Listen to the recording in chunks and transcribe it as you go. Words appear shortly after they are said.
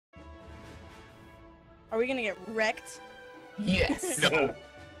Are we gonna get wrecked? Yes. No.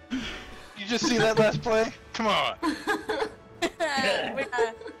 You just see that last play? Come on.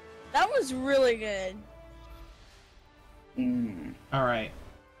 That was really good. Alright.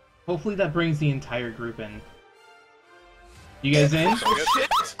 Hopefully that brings the entire group in. You guys in? Oh shit!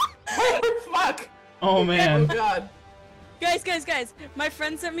 Holy fuck! Oh man. Oh god. Guys, my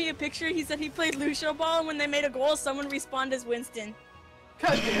friend sent me a picture. He said he played Lucio Ball, and when they made a goal, someone respawned as Winston.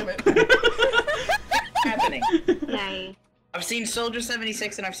 God damn it. Happening. Nice. I've seen Soldier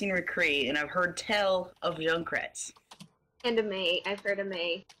 76 and I've seen Recree, and I've heard tell of Junkratz. And a May. I've heard a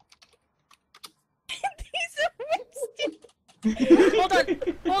May. He's a Winston.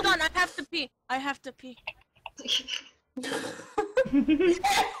 Hold on, I have to pee.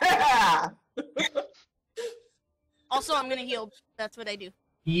 Yeah. Also, I'm gonna heal. That's what I do.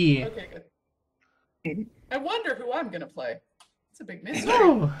 Yeah. Okay, good. I wonder who I'm gonna play. It's a big mystery.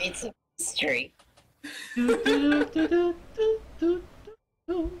 Oh. It's a mystery.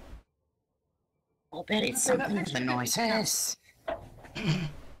 I'll bet it's something with the noises.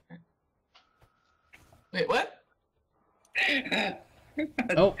 Wait, what?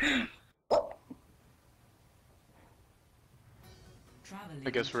 Oh. I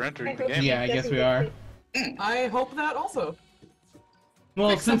guess we're entering the game. Yeah, I guess we are. I hope that also. Well,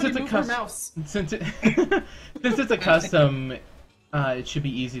 Like, since it's somebody a move her custom, mouse. since it's a custom, it should be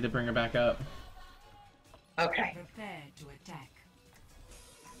easy to bring her back up. Okay. Prepare to attack.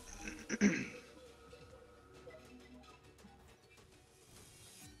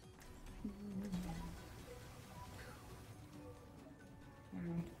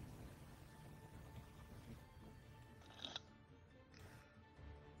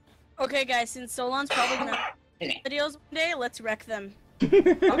 Okay, guys, since Solon's probably gonna videos one day, let's wreck them.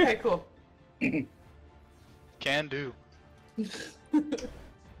 Okay, cool. Can do.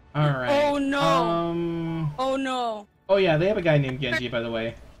 Alright. Oh no! Oh no! Oh yeah, they have a guy named Genji, by the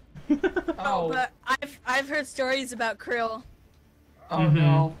way. Oh, but I've heard stories about Krill. Oh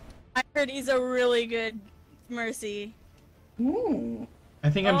no. I heard he's a really good Mercy. I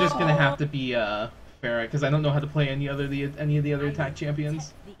think I'm just gonna have to be Farah because I don't know how to play any of the other attack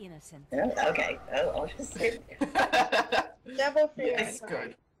champions. The innocent. Okay. I'll just sit. Double Farah. Yes,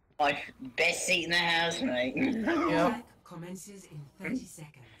 good. My best seat in the house, mate. Yep. Commences in 30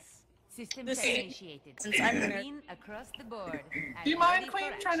 seconds. System This- initiated. since I'm gonna- Green across the board. Do you mind,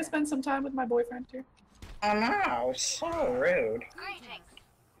 Queen, trying to spend some time with my boyfriend here? Oh no, so rude.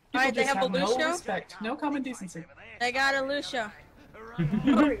 Alright, they Just have a no Lucio. respect, no common decency. They got a Lucio.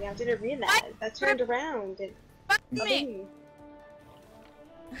 Sorry, I didn't realize. I turned around and... Fuck me!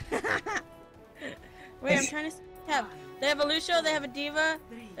 Wait, I'm trying to see what they have. They have a Lucio, they have a Diva,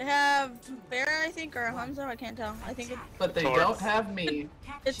 they have Farah, I think, or a Hanzo, I can't tell. I think But they don't have me.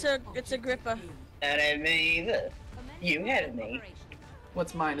 it's a Grippa. That ain't me either. You had me.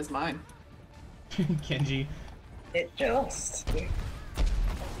 What's mine is mine. Genji. It just.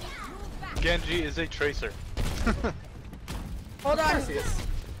 Genji is a tracer. Hold on, Perseus.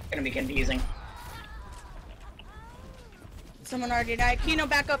 Gonna be confusing. someone already died. Kino,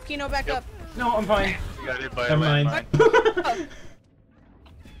 back up, Kino, back up. No, I'm fine. You got hit by a Never mind. landmine.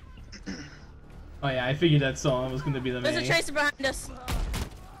 Oh yeah, I figured that song was gonna be the There's a main. tracer behind us.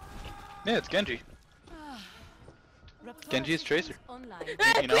 Yeah, it's Genji. Genji is tracer. Online.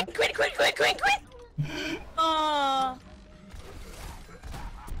 You know? Quit! Oh.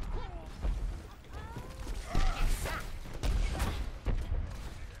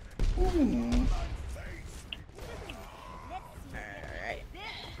 Alright.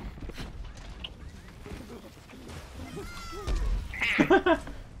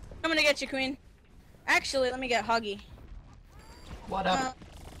 I'm gonna get you, Queen. Actually, let me get Huggy. What up?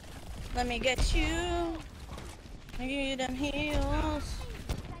 Let me get you. Give you them heals.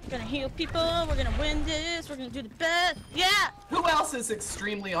 We're gonna heal people. We're gonna win this. We're gonna do the best. Yeah! Who else is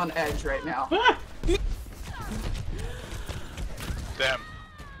extremely on edge right now? Damn.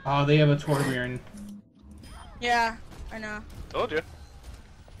 Oh, they have a Torbjorn. Yeah, I know. Told you.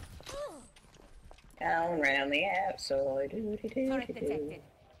 Down round the outside. Turret detected.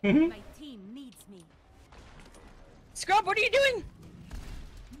 Mhm. My team needs me. Scrub, what are you doing?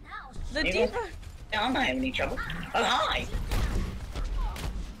 The You diva. No, I'm not having any trouble. Oh, hi!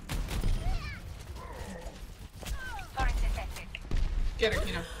 Get her,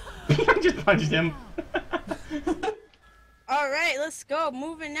 Kino. I just punched him. Alright, let's go.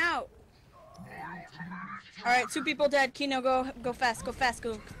 Moving out. Alright, 2 people dead. Kino, go fast, go fast,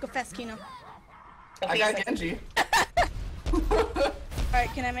 go fast, Kino. I got Genji. Alright,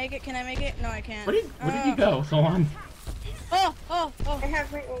 can I make it? No, I can't. Where did he go? So on. Oh! I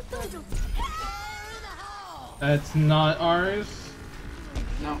have my own gun. That's not ours.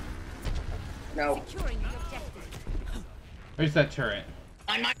 No. No. Securing the objective. Where's that turret?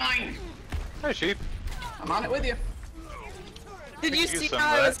 On my mind. Hey, sheep. I'm on it with you. Did you Use see some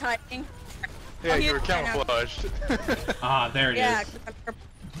how of I that. was hiding? Yeah, Oh, you were here, right now. camouflaged. Ah, there it is. Yeah.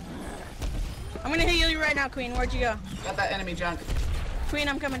 I'm gonna heal you right now, Queen. Where'd you go? Got that enemy junk. Queen,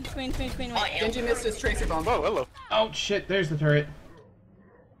 I'm coming. Queen. Oh, yeah. Genji missed his tracer bomb. Whoa, hello. Oh shit, there's the turret.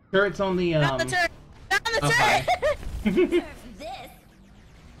 Turret's on the Not the turret! Not the up turret!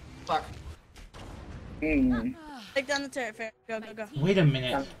 Fuck. Hmm. Take down the turret, fair. Go. Wait a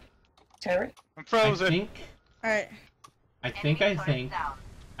minute. Turret? I'm I frozen. think Alright.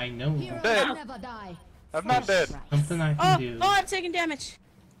 I know Dead. Never die. I'm not dead. something I can do. Oh, I'm taking damage.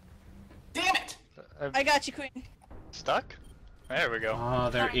 Damn it! I'm I got you, Queen. stuck? There we go. Oh,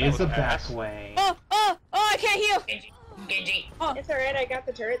 there is a was back ass. way. Oh, I can't heal! Genji. Oh, It's alright, I got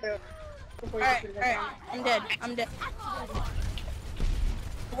the turret though. Before you put it back alright. I'm dead.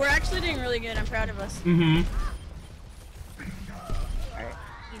 We're actually doing really good. I'm proud of us. Mm-hmm.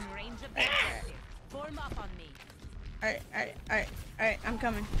 In range of the objective. Form up on me. Alright. I'm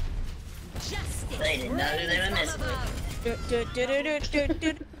coming. Justice. They didn't know who they were messing with.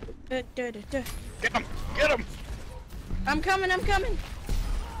 Get him! Get him! I'm coming.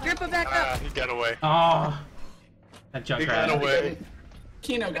 Grip her back Ah, up. he got away. Ah, that He got Junkrat. away.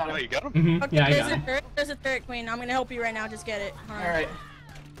 Kino got Oh, him. you got him? Mm-hmm. Okay, Yeah, I got it. there's a turret, Queen. I'm gonna help you right now. Just get it. Alright.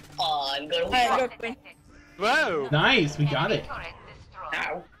 Oh, I'm gonna Alright, go, win. Queen. Whoa! Nice, we got it.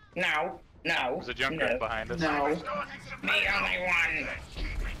 No. There's a Junkrat No. behind us. No. Me only one.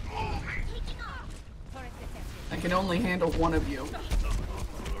 I can only handle one of you.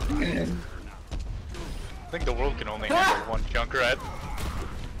 I think the world can only handle one Junkrat.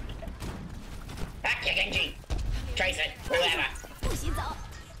 Back to Genji. Trace it. Whoever.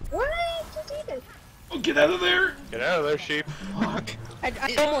 What? Just eat it. Oh, get out of there! Get out of there, sheep. Fuck.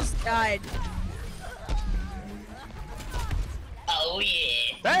 I almost died. Oh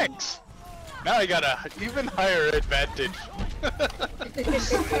yeah. Thanks! Now I got a even higher advantage.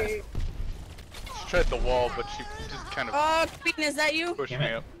 She tried the wall, but she just kind of Oh, Queen, is that you? pushed Damn me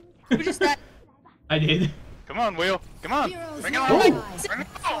it. up. Who just died? I did. Come on, Wheel. Come on. Heroes Bring it never on. die.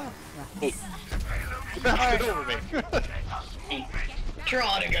 Bounced it over me.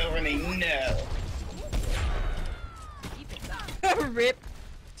 Trying to go over me. No. Rip.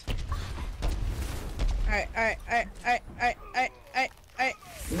 Alright.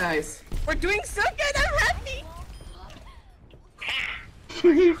 Nice. We're doing so good, I'm happy!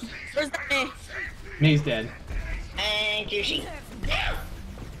 Where's the A? May's dead. Thank you, sheep.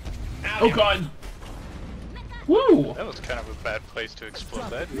 Oh god! Woo! That was kind of a bad place to explode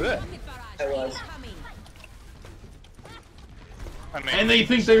that. Ugh. It was. I mean, And they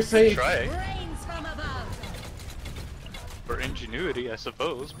think they're safe. try it Rains from above. for ingenuity, I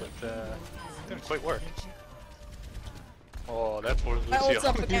suppose, but didn't quite work. Oh, that poor That was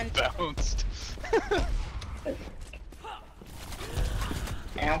up Lucio. He again. bounced.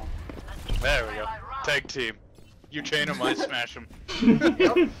 Ow. There we go. Tag team. You chain him, I smash him.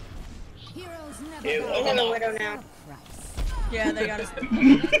 Heroes never Ew, die. oh, I'm the no. widow now. Yeah, they got us.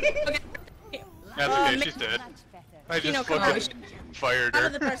 Okay. That's Oh, okay, ma- she's dead. Much better. I Kino, just come fucking fired Out her.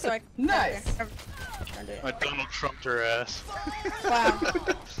 of the press so I can... Nice. Okay, don't do it. I Donald Trumped her ass. Wow.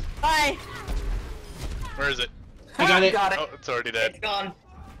 Bye! Where is it? I got it. Got it. Oh, it's already It's dead. gone.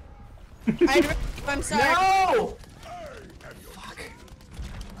 I'm sorry. No! Fuck.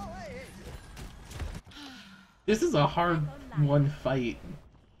 This is a hard one fight.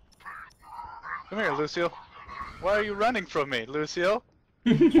 Come here, Lucio. Why are you running from me, Lucio?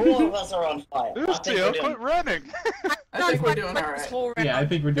 4 of us are on fire. I think Lucio, we're doing. quit running! I think we're doing This alright. whole round. Yeah, I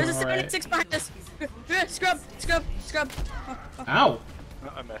think we're doing There's a alright. 76 behind us. Scrub. Ow!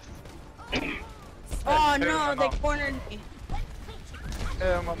 Oh, I missed. Oh Hey, no, my they mouth. cornered me.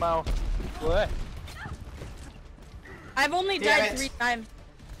 My mouth. What? I've only Damn died it. 3 times.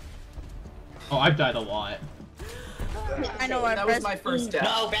 Oh, I've died a lot. I know I That was pressed. my first death.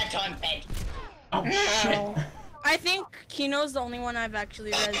 No, bedtime, bed. Oh shit! I think Kino's the only one I've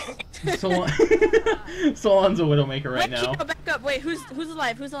actually read. Solon's a Widowmaker right Wait, now. Kino, back up. Wait, who's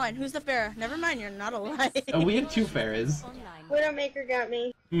alive? Who's alive? Who's the Farah? Never mind, you're not alive. Oh, we have two Pharahs. Online. Widowmaker got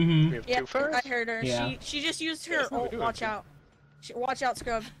me. We Mm-hmm. have Yeah, two first? I heard her. Yeah. She just used her Yes, no, we ult. do Watch have out. Watch out,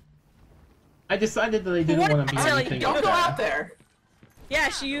 Scrub. I decided that I didn't What? want to be Silly, anything Don't with go out that. there. Yeah,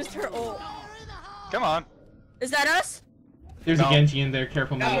 she used her ult. Come on. Is that us? There's No. a Genji in there,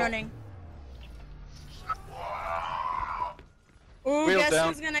 careful I'm mate. running. Ooh, Wheels guess down.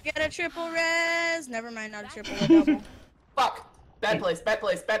 who's gonna get a triple res? Never mind, not a triple, a double. Fuck. Bad place.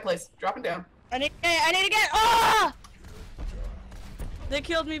 Dropping down. I need to get. Oh! They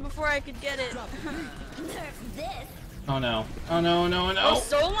killed me before I could get it. Oh no. Oh no, no, no. Oh,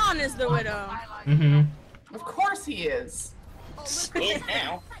 Solon is the widow. Mm-hmm. Of course he is.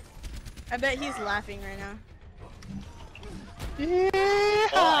 Now. I bet he's laughing right now.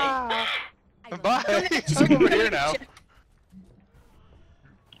 Yeah. Bye. I'm over here now.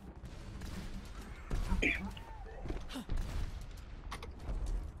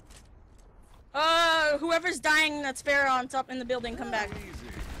 Whoever's dying that's fair on top in the building, come back.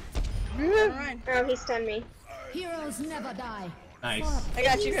 Alright. Oh, he stunned me. Heroes never die. Nice. I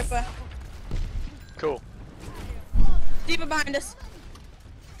got you, Hippa. Cool. Diva behind us.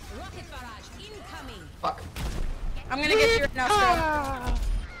 Rocket barrage incoming. Fuck. I'm gonna get you right now, Stroh.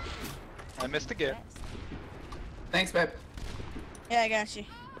 I missed again. Thanks, babe. Yeah, I got you.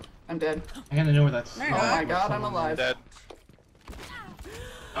 I'm dead. I gotta know where that's. There Oh you go. my god, I'm alive. Dead.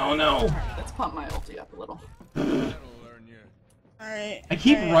 Oh no. Let's pump my ulti up a little. Alright. I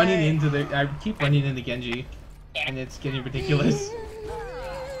keep alright, running alright. into the. I keep running into Genji, and it's getting ridiculous.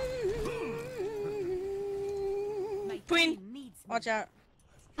 Queen, watch out.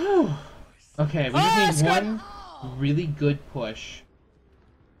 Okay, we Oh, just need Scott! one really good push.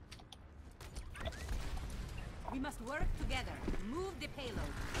 We must work together. Move the payload.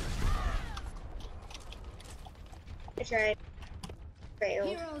 I tried. Failed.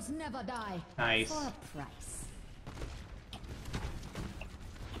 Heroes never die. Nice. For a price.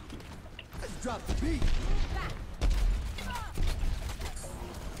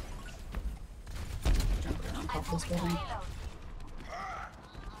 Off this building.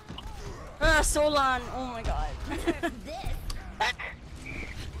 Solon, oh my god.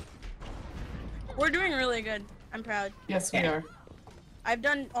 We're doing really good. I'm proud. Yes, we are. I've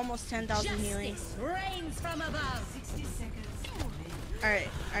done almost 10,000 healing. Justice reigns from above. 60 seconds. Alright,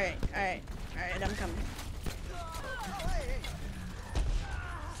 alright, alright, alright, I'm coming.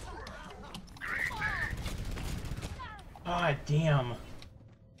 Ah, damn.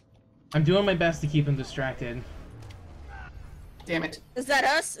 I'm doing my best to keep him distracted. Damn it. Is that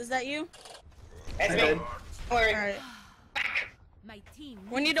us? Is that you? That's I me. did. Alright. Alright. My team.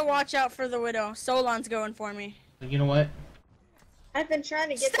 We need to watch out for the widow. Solon's going for me. You know what? I've been trying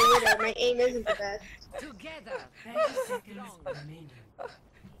to get the widow. My aim isn't the best. Together.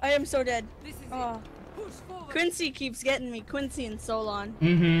 I am so dead. This is Oh. it. Push forward. Quincy keeps getting me. Quincy and Solon.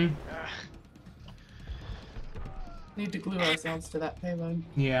 Mm-hmm. Need to glue ourselves to that payload.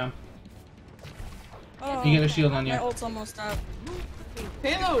 Yeah. Oh, You get a shield on you. my ult's almost up.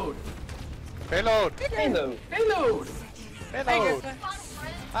 Payload! Payload. Hello. Payload! Hey, Payload. Griffin.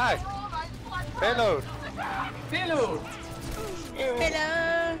 Hi. Payload. Payload!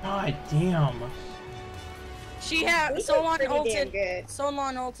 Hello. God damn. She had We Solon did pretty damn ulted. good.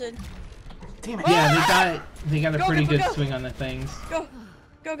 Solon ulted. Damn it. Yeah, they got a Go, pretty go, good go. swing on the things. Go,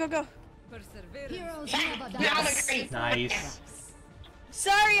 go, go, go. Heroes never die. Yes. Nice.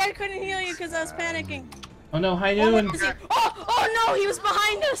 Sorry, I couldn't heal you because I was panicking. Oh no, high Oh, where noon. is he? Oh no, he was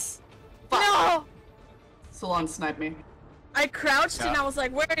behind us. No. Salon sniped me. I crouched and Yeah. I was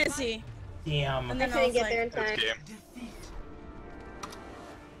like, where is he? Damn. And I then I couldn't was get like, there in Good time. game.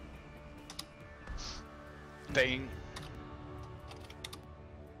 Dang.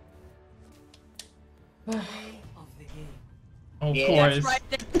 Of Yeah, course. that's right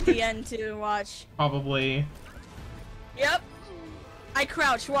there at the end to watch. Probably. Yep. I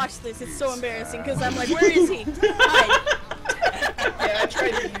crouched. Watch this. It's so embarrassing because I'm like, where is he? Hide. Yeah, I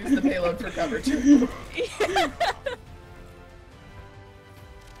tried to use the payload for cover too.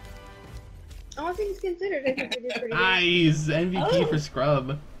 All things considered, I think we did pretty good. Nice. MVP for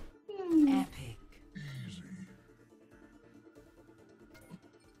Scrub. Epic.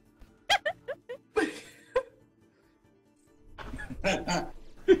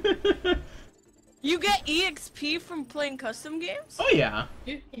 You get EXP from playing custom games? Oh yeah.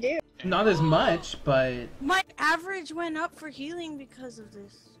 You do. Not as much, but My average went up for healing because of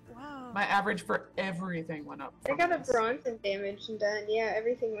this. Wow. My average for everything went up. I from got a this. bronze and damage and done. Yeah,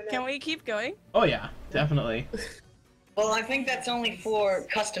 everything went Can up. we keep going? oh yeah, definitely. Well, I think that's only for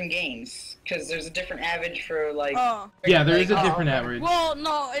custom games, because there's a different average for like. Oh. Yeah, there is a Oh, different okay. average. Well,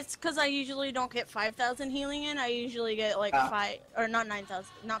 no, it's because I usually don't get 5,000 healing in. I usually get like Ah. 5, or not 9,000,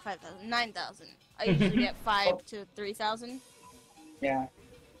 not 5,000, 9,000. I usually get 5 to 3,000. Yeah.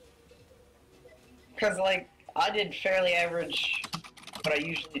 Because like I did fairly average what I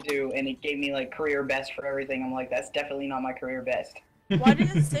usually do, and it gave me like career best for everything. I'm like, that's definitely not my career best. Why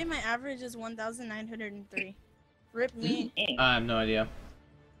did it say my average is 1,903? Rip me. I have no idea.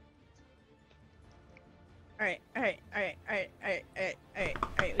 Alright, alright, alright, alright, alright, alright, alright,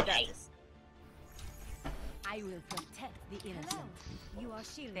 alright, we got this. I will protect the innocent. You are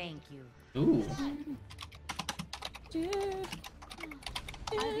shielded. Thank you. Ooh.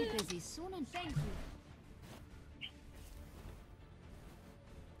 I'll be busy soon and thank you.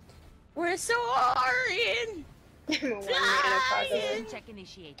 We're soaring! System check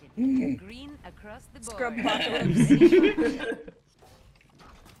initiated. Green across the board. Scrub apocalypse.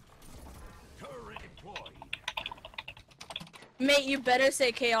 Mate, you better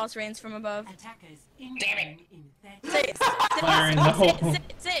say chaos reigns from above. Damn it! Say it. Fire in the hole.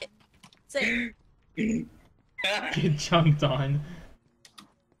 Say it. Get jumped on.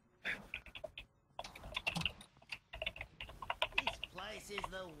 This place is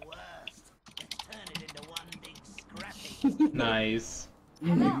the worst. Let's turn it into one big scrappy. Nice.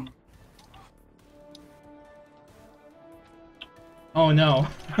 Oh no.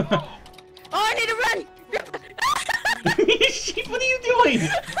 Oh, I need to run! Sheep, what are you doing?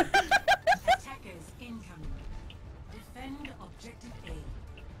 Attackers incoming. Defend objective A.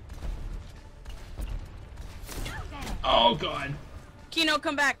 Oh god. Kino,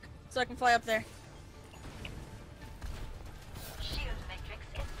 come back so I can fly up there.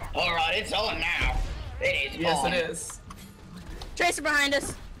 Alright, it's on now. It is Yes, on. it is. Tracer behind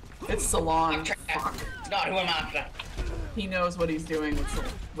us. It's Salon. I'm trapped. Not who I'm after. He knows what he's doing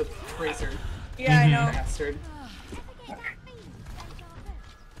with Tracer. Yeah, I know. Bastard.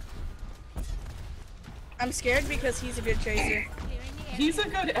 I'm scared because he's a good tracer. He's a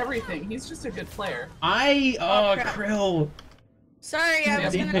good everything. He's just a good player. Oh, crap. Krill. Sorry, I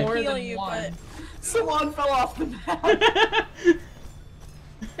was Yeah, gonna more heal than you, one. Salon fell off the map. but...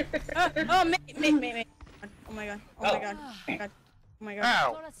 oh, mate. Oh my god. Oh my god. Oh my god. Oh my god.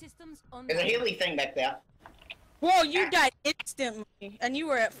 Ow! There's a Healy thing back there. Whoa, you died instantly, and you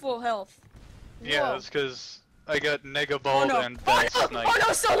were at full health. Yeah, Whoa. that's because I got nega Oh balled no! and Oh then no! sniped. Oh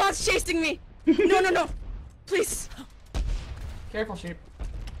no! Solon's chasing me! No! Please! Careful, sheep.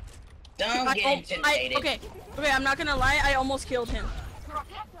 Don't get intimidated. Okay, I'm not gonna lie, I almost killed him.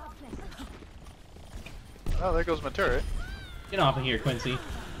 Oh, there goes my turret. Get off of here, Quincy.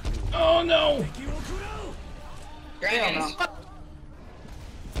 Oh no! Dragons.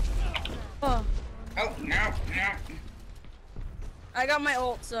 Oh, Oh, no. I got my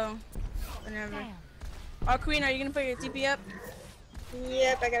ult, so whenever. Oh, Queen, are you gonna put your TP up?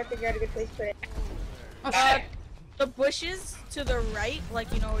 Yep, I gotta figure out a good place to put it. Oh shit. The bushes to the right,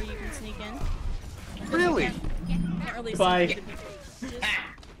 like, you know, where you can sneak in. Really? Can't really Bye. see the bushes.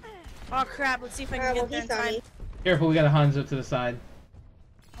 Oh crap, let's see if I can Well, get there he's in on time. me. Careful, we got a Hanzo to the side.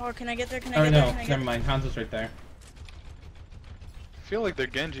 Oh, can I get there? Can I Oh get no, there? Can I get never mind. Hanzo's right there. I feel like their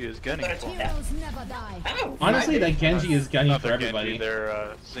Genji is gunning for me. Heroes never die. Oh, Honestly, that Genji is gunning Not for their everybody. Genji,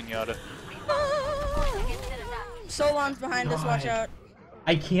 their Zenyatta. Solon's behind us, watch God. out.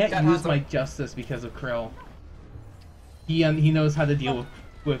 I can't Got use Hanzo. my justice because of Krill. He knows how to deal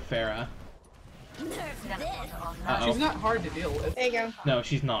with Farah. Uh-oh. She's not hard to deal with. There you go. No,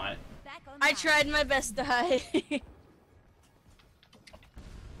 she's not. I tried my best to hide.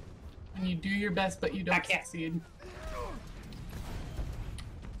 And you do your best, but you don't Okay. succeed.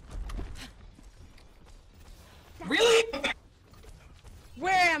 Really?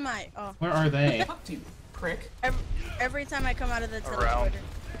 Where am I? Oh, Where are they? Fuck you, prick. every time I come out of the Around.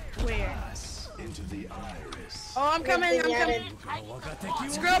 teleporter. Where? Oh, I'm coming, I'm coming.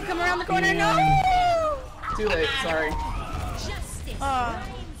 Scrub, come around the corner. No! Too late, sorry. Oh,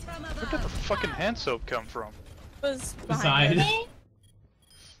 Where did the fucking hand soap come from? it was The behind side. us.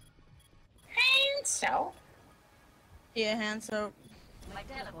 So? Yeah, hand soap.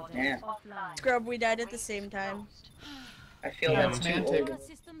 Yeah. Scrub, we died at the same time. I feel Yeah, that's too romantic. old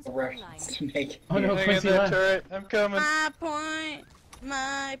a reference to make. Oh no, Hang in Quincy there, left. turret. I'm coming. My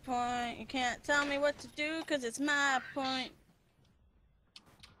point. You can't tell me what to do, cause it's my point.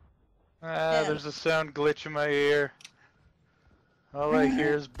 Ah, there's a sound glitch in my ear. All I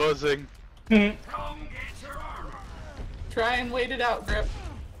hear is buzzing. Try and wait it out, Grip.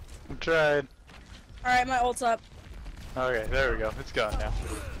 I'm trying. Alright, my ult's up. Okay, there we go. It's gone now.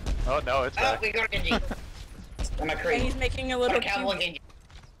 Oh no, it's Oh, back. we got a Genji. I'm a And creep. he's making a Got little a cowboy cute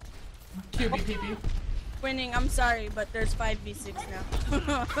Genji. QBPP. winning. I'm sorry, but there's 5v6 now.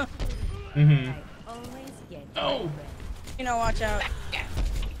 Mm-hmm. Always get Oh, You know, watch out.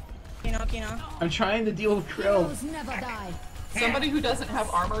 Kino. I'm trying to deal with Krill. Heroes never die. Somebody who doesn't have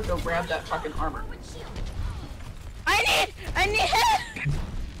armor, go grab that fucking armor. I need help!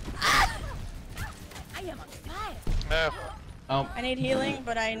 Ah! I am on fire. Ah, Oh. I need healing,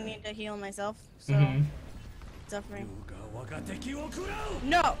 but I need to heal myself. So, Mm-hmm. suffering.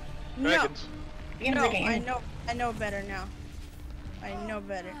 No! dragons. No, I know better now. I know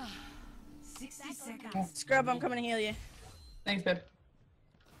better. 60 seconds. Scrub, I'm coming to heal you. Thanks, babe.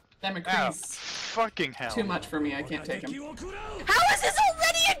 That Ow. McCree's Fucking hell. too much for me. I can't take him. How is this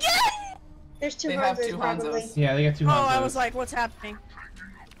already again? There's two They have Hanzos two probably. Hanzos. Yeah, they got two Oh, Hanzos. I was like, what's happening?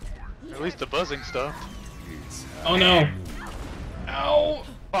 At least the buzzing stuff. Oh no! Ow!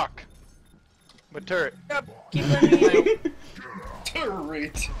 Fuck. My turret. Scrub, keep letting me heal.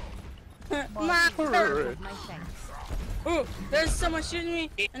 Turret. My Turret. My thanks. Ooh, there's someone shooting me,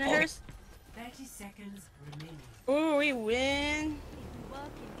 and it hurts. 30 seconds remaining. Ooh, we win. Work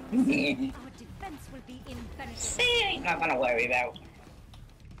in unison. Our defense will be impenetrable. Ain't not gonna worry about.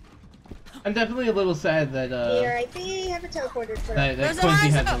 I'm definitely a little sad that Here, I think I have a teleporter for that There's a Quincy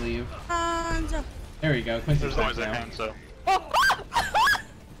had to Hanzo. leave. Hanzo. There we go. Quincy's There's back always a now. hand, so. Oh,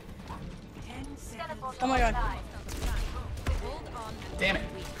 10 seconds. oh my god. Hold on. Damn it.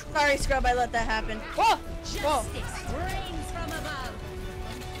 Sorry, Scrub, I let that happen. Whoa! Whoa! Justice reigns from above.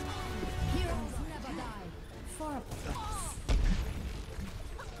 Heroes never die. For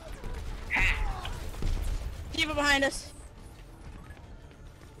a Keep it behind us.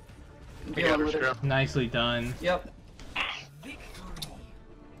 We got her, Scrub. Nicely done. Yep.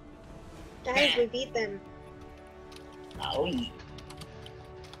 Guys, we beat them. Oh, yeah.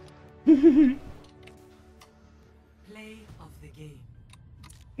 play of the game.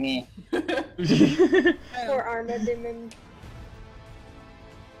 Me. Poor Arma didn't.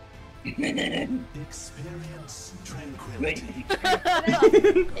 Experience tranquility.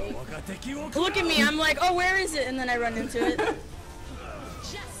 Look at me, I'm like, oh, where is it? And then I run into it.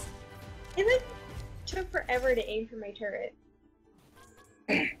 It like took forever to aim for my turret.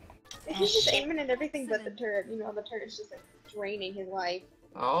 He's just aiming at everything but the turret. You know, the turret's just like draining his life.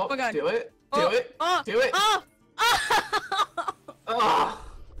 Oh, my God. do it. Do Oh, it. oh, Do it. Oh! Oh! Oh.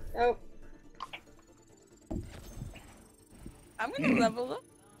 Oh, I'm gonna level up.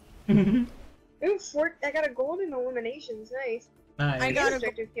 ooh, I got a gold in eliminations. Nice. Nice. I got a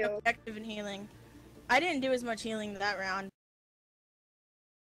Objective kill. objective in healing. I didn't do as much healing that round,